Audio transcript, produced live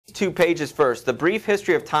two pages first. The Brief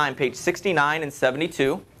History of Time, page 69 and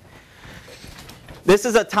 72. This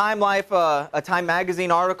is a Time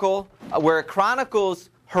magazine article where it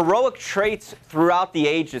chronicles heroic traits throughout the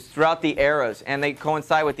ages, throughout the eras, and they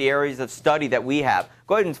coincide with the areas of study that we have.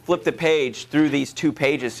 Go ahead and flip the page through these 2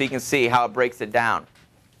 pages so you can see how it breaks it down.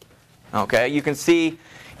 Okay, you can see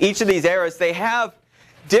each of these eras, they have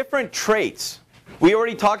different traits. We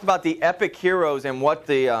already talked about the epic heroes and what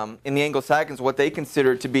in the Anglo-Saxons, what they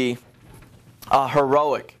considered to be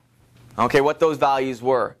heroic. Okay, what those values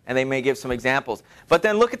were, and they may give some examples. But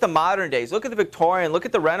then look at the modern days. Look at the Victorian, look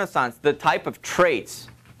at the Renaissance, the type of traits.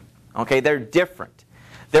 Okay, they're different.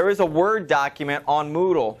 There is a Word document on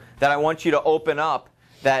Moodle that I want you to open up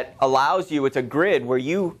that allows you, it's a grid where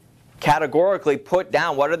you categorically put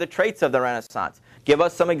down what are the traits of the Renaissance. Give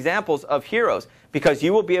us some examples of heroes, because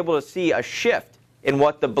you will be able to see a shift in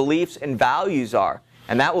what the beliefs and values are.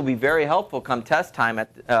 And that will be very helpful come test time,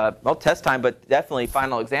 well, test time, but definitely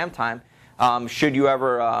final exam time. Should you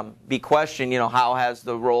ever be questioned, how has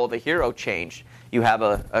the role of a hero changed? You have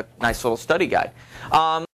a nice little study guide.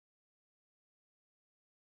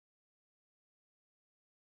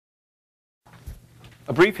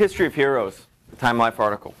 A Brief History of Heroes, Time Life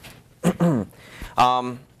article.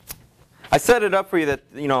 I set it up for you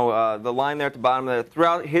that, the line there at the bottom, that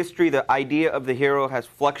throughout history, the idea of the hero has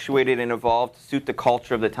fluctuated and evolved to suit the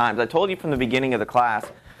culture of the times. I told you from the beginning of the class,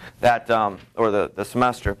 that, or the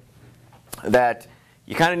semester, that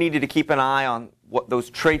you kind of needed to keep an eye on what those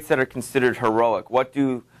traits that are considered heroic. What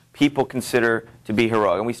do people consider to be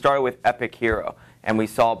heroic? And we started with epic hero, and we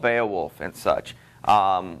saw Beowulf and such.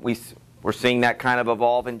 We're seeing that kind of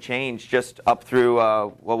evolve and change just up through,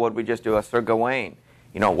 what would we just do, Sir Gawain.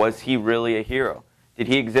 Was he really a hero? Did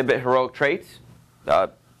he exhibit heroic traits?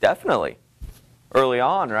 Definitely. Early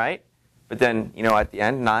on, right? But then, at the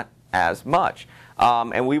end, not as much.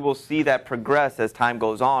 And we will see that progress as time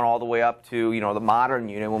goes on, all the way up to, the modern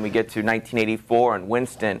unit when we get to 1984 and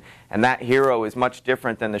Winston. And that hero is much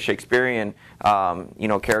different than the Shakespearean,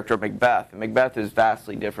 character of Macbeth. And Macbeth is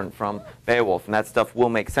vastly different from Beowulf, and that stuff will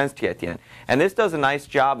make sense to you at the end. And this does a nice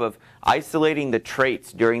job of isolating the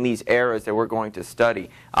traits during these eras that we're going to study,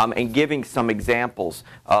 and giving some examples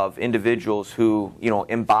of individuals who,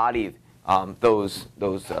 embody those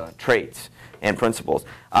traits and principles.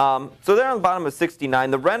 So there on the bottom of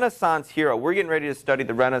 69, the Renaissance hero. We're getting ready to study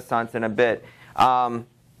the Renaissance in a bit.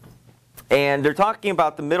 And they're talking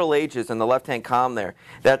about the Middle Ages in the left-hand column there.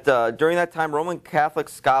 That during that time, Roman Catholic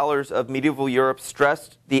scholars of medieval Europe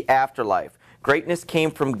stressed the afterlife. Greatness came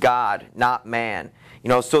from God, not man.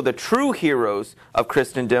 So the true heroes of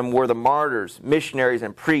Christendom were the martyrs, missionaries,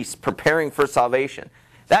 and priests preparing for salvation.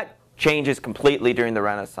 That changes completely during the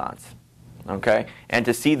Renaissance. Okay? And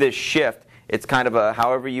to see this shift, it's kind of a,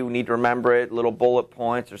 however you need to remember it, little bullet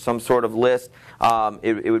points or some sort of list,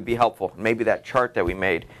 it would be helpful. Maybe that chart that we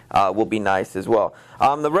made will be nice as well.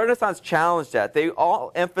 The Renaissance challenged that. They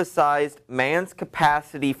all emphasized man's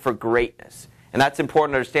capacity for greatness. And that's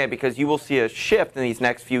important to understand, because you will see a shift in these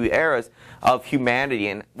next few eras of humanity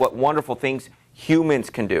and what wonderful things humans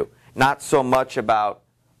can do. Not so much about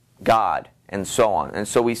God and so on. And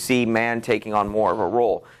so we see man taking on more of a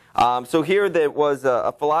role. So here there was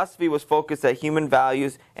a philosophy was focused at human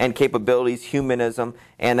values and capabilities, humanism,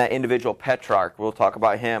 and that individual Petrarch. We'll talk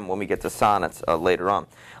about him when we get to sonnets later on.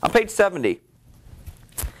 On page 70,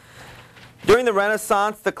 during the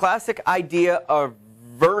Renaissance, the classic idea of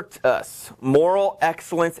virtus, moral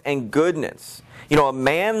excellence and goodness. A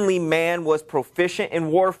manly man was proficient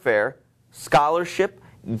in warfare, scholarship,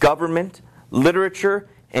 government, literature,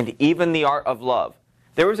 and even the art of love.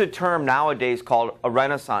 There is a term nowadays called a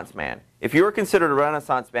Renaissance man. If you are considered a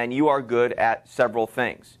Renaissance man, you are good at several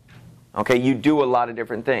things. Okay, you do a lot of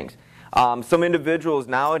different things. Some individuals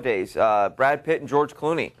nowadays, Brad Pitt and George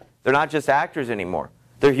Clooney, they're not just actors anymore.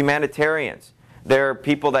 They're humanitarians. They're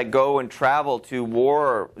people that go and travel to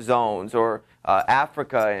war zones or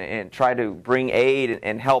Africa and try to bring aid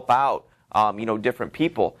and help out, different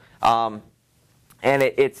people. And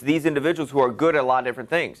it's these individuals who are good at a lot of different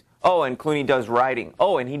things. Oh, and Clooney does writing.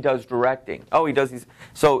 Oh, and he does directing. Oh, he does these.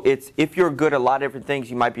 So if you're good at a lot of different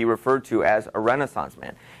things, you might be referred to as a Renaissance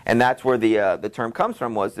man. And that's where the term comes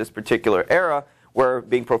from, was this particular era where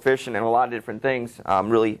being proficient in a lot of different things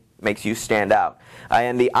really makes you stand out.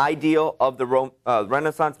 And the ideal of the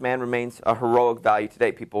Renaissance man remains a heroic value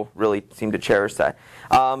today. People really seem to cherish that.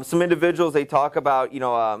 Some individuals, they talk about,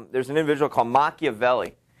 there's an individual called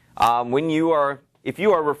Machiavelli. If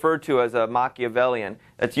you are referred to as a Machiavellian,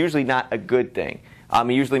 that's usually not a good thing.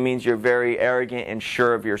 It usually means you're very arrogant and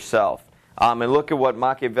sure of yourself. And look at what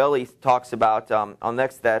Machiavelli talks about on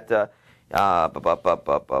next, that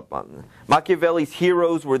Machiavelli's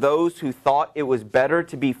heroes were those who thought it was better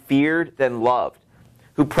to be feared than loved,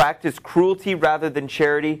 who practiced cruelty rather than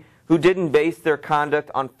charity, who didn't base their conduct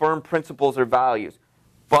on firm principles or values,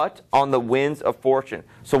 but on the winds of fortune.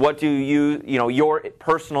 So what do your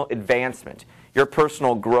personal advancement, your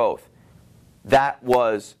personal growth, that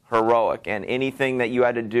was heroic, and anything that you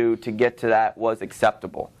had to do to get to that was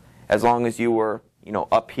acceptable. As long as you were,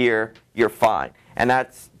 up here, you're fine. And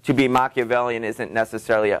that's, to be Machiavellian isn't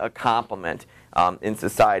necessarily a compliment in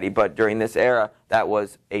society, but during this era, that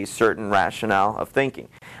was a certain rationale of thinking.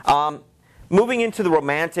 Moving into the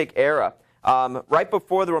Romantic era, right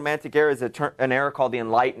before the Romantic era is an era called the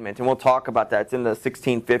Enlightenment, and we'll talk about that. It's in the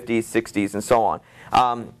 1650s, 60s, and so on.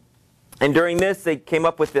 And during this, they came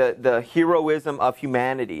up with the heroism of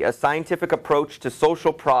humanity, a scientific approach to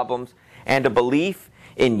social problems, and a belief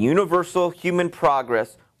in universal human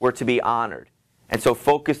progress were to be honored. And so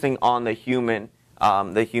focusing on the human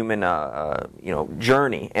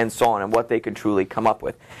journey and so on, and what they could truly come up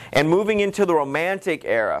with. And moving into the Romantic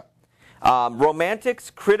era,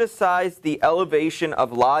 Romantics criticized the elevation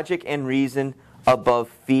of logic and reason above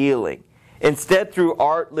feeling. Instead, through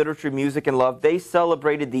art, literature, music, and love, they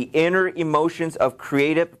celebrated the inner emotions of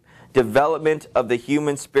creative development of the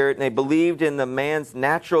human spirit, and they believed in the man's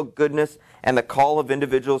natural goodness and the call of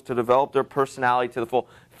individuals to develop their personality to the full.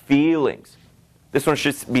 Feelings. This one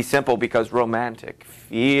should be simple because romantic.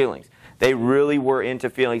 Feelings. They really were into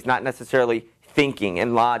feelings, not necessarily thinking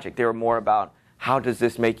and logic. They were more about, how does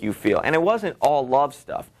this make you feel? And it wasn't all love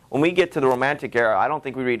stuff. When we get to the Romantic era, I don't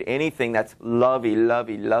think we read anything that's lovey,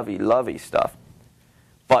 lovey, lovey, lovey stuff.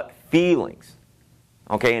 But feelings.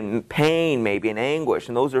 Okay, and pain maybe, and anguish,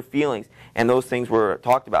 and those are feelings. And those things were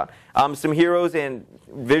talked about. Some heroes and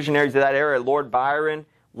visionaries of that era, Lord Byron,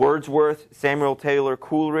 Wordsworth, Samuel Taylor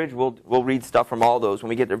Coleridge. We'll read stuff from all those. When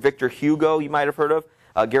we get there, Victor Hugo, you might have heard of.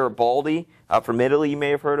 Garibaldi from Italy, you may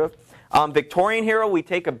have heard of. Victorian hero, we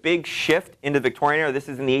take a big shift into the Victorian era. This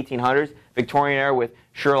is in the 1800s. Victorian era with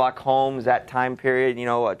Sherlock Holmes, that time period,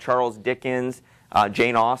 Charles Dickens,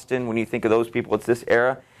 Jane Austen. When you think of those people, it's this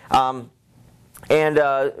era. For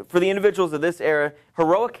the individuals of this era,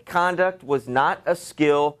 heroic conduct was not a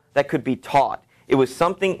skill that could be taught. It was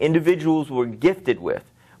something individuals were gifted with.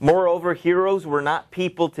 Moreover, heroes were not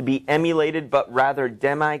people to be emulated, but rather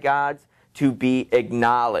demigods to be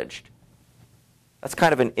acknowledged. That's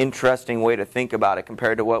kind of an interesting way to think about it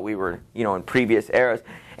compared to what we were, in previous eras.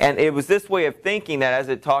 And it was this way of thinking that, as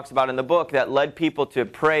it talks about in the book, that led people to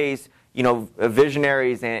praise,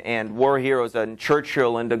 visionaries and war heroes and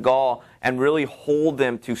Churchill and de Gaulle, and really hold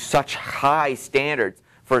them to such high standards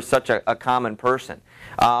for such a common person.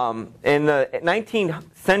 In the 19th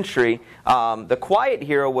century, the quiet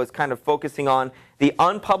hero was kind of focusing on the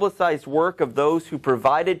unpublicized work of those who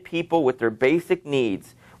provided people with their basic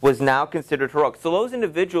needs was now considered heroic. So those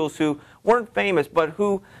individuals who weren't famous, but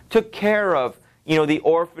who took care of, the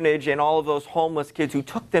orphanage and all of those homeless kids, who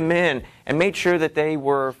took them in and made sure that they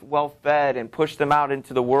were well fed and pushed them out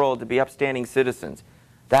into the world to be upstanding citizens.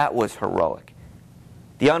 That was heroic.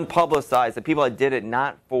 The unpublicized, the people that did it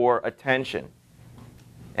not for attention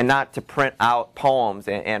and not to print out poems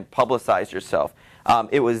and publicize yourself.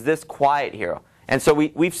 It was this quiet hero. And so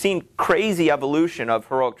we've seen crazy evolution of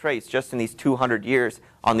heroic traits just in these 200 years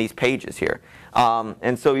on these pages here.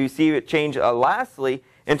 And so you see it change lastly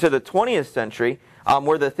into the 20th century,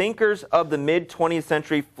 where the thinkers of the mid-20th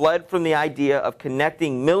century fled from the idea of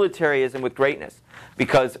connecting militarism with greatness.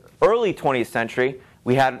 Because early 20th century,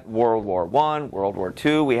 we had World War I, World War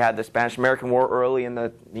II, we had the Spanish-American War early in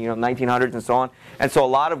the 1900s and so on. And so a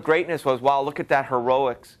lot of greatness was, wow, look at that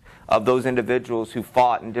heroics of those individuals who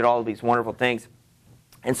fought and did all of these wonderful things.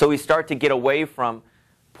 And so we start to get away from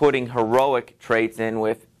putting heroic traits in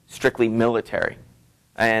with strictly military.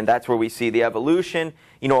 And that's where we see the evolution,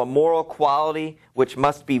 a moral quality which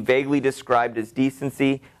must be vaguely described as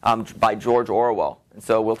decency by George Orwell. And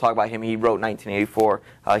so we'll talk about him. He wrote 1984.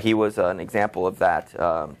 He was an example of that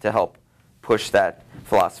to help push that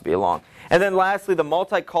philosophy along. And then lastly, the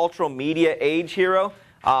multicultural media age hero.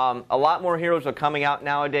 A lot more heroes are coming out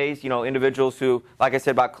nowadays. Individuals who, like I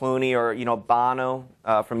said about Clooney, or Bono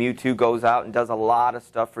from U2 goes out and does a lot of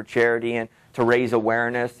stuff for charity and to raise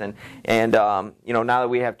awareness. And now that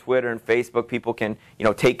we have Twitter and Facebook, people can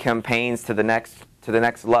take campaigns to the next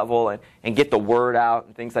level and get the word out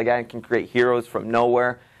and things like that, and can create heroes from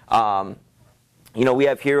nowhere. We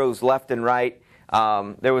have heroes left and right.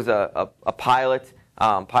 There was a pilot,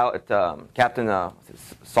 Captain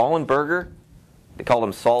Sullenberger. They called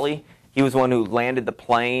him Sully. He was the one who landed the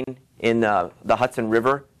plane in the Hudson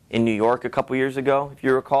River in New York a couple years ago, if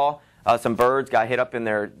you recall. some birds got hit up in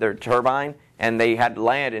their turbine, and they had to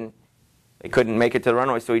land, and they couldn't make it to the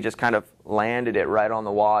runway, so he just kind of landed it right on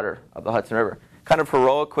the water of the Hudson River. Kind of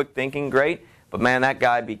heroic, quick thinking, great, but man, that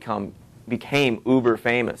guy became uber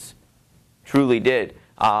famous. Truly did.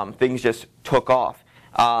 Things just took off.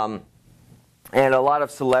 And a lot of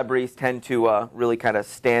celebrities tend to really kind of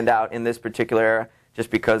stand out in this particular era just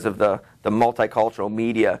because of the multicultural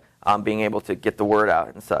media being able to get the word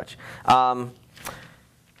out and such.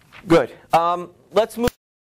 Good. Let's move.